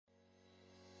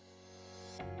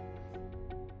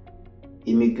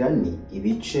Imigani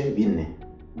ibice 4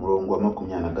 murongo wa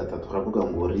 23 haravuga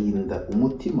ngo rinda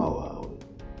umutima wawe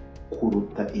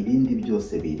kuruta ibindi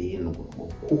byose birindwa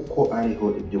kuko ariho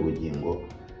iby'ubugingo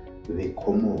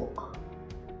bikomoka.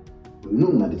 Uyu ni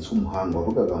umwanditsi w'umuhanga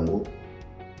wavugaga ngo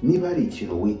niba ari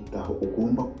ikintu witaho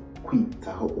ugomba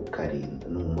kwitaho ukarinda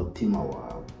ni umutima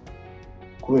wawe,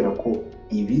 kubera ko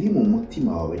ibiri mu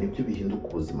mutima wawe nibyo bihinduka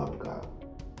ubuzima bwawe.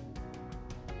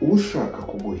 Ushaka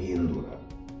kuguhindura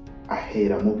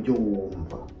ahera mu byo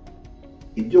wumva.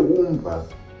 Ibyo wumva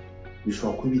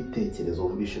bishobora kuba ibitekerezo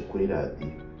wumvishe kuri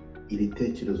radiyo,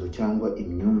 ibitekerezo cyangwa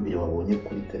imyumvire wabonye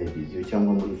kuri televiziyo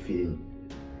cyangwa muri filime,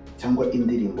 cyangwa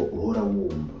indirimbo uhora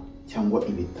wumva, cyangwa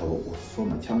ibitabo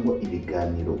usoma, cyangwa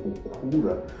ibiganiro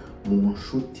ukura mu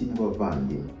nshuti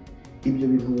n'abavandimwe. Ibyo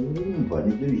bintu wumva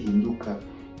nibyo bihinduka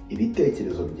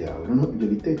ibitekerezo byawe, noneho ibyo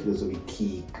bitekerezo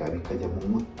bikika bikajya mu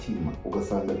mutima,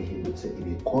 ugasanga bihindutse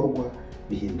ibikorwa,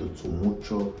 bihindutse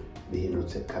umuco,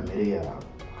 bihindutse kamere yawe.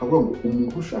 Havuga ngo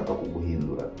umuntu ushaka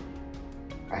kuguhindura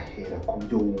ahera ku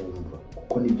byo wumva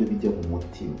kuko nibyo bijya mu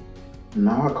mutima.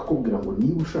 Nawe akakubwira ngo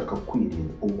niba ushaka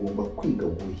kwirinda ugomba kwiga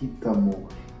guhitamo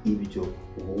ibyo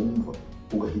wumva,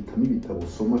 ugahitamo ibitabo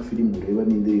usoma, filime ureba,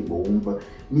 n'indirimbo wumva,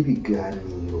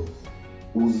 n'ibiganiro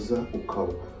uza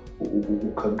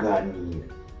ukaganira.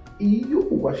 Iyo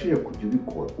ubashije kujya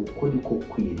ubikora, uko niko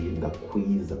kwirinda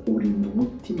kwiza. Urinda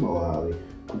umutima wawe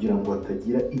kugira ngo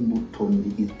hatagira imbuto mbi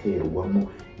iterwamo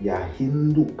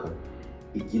yahinduka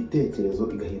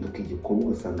igitekerezo igahinduka igikorwa,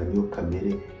 ugasanga niyo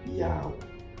kamere yawe.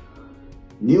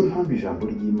 Niyo mpamvu ijambo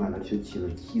ry'Imana cyo kintu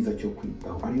cyiza cyo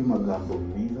kwitaho, ariyo magambo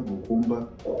meza mugomba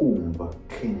kumva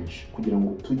kenshi kugira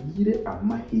ngo tugire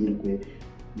amahirwe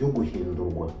yo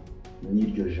guhindurwa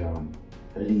n'iryo jambo.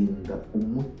 Rinda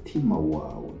umutima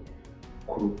wawe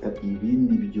kuruta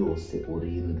ibindi byose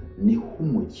urinda, niho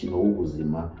umukino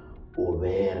w'ubuzima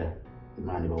ubera.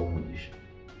 Imana ibahe umugisha.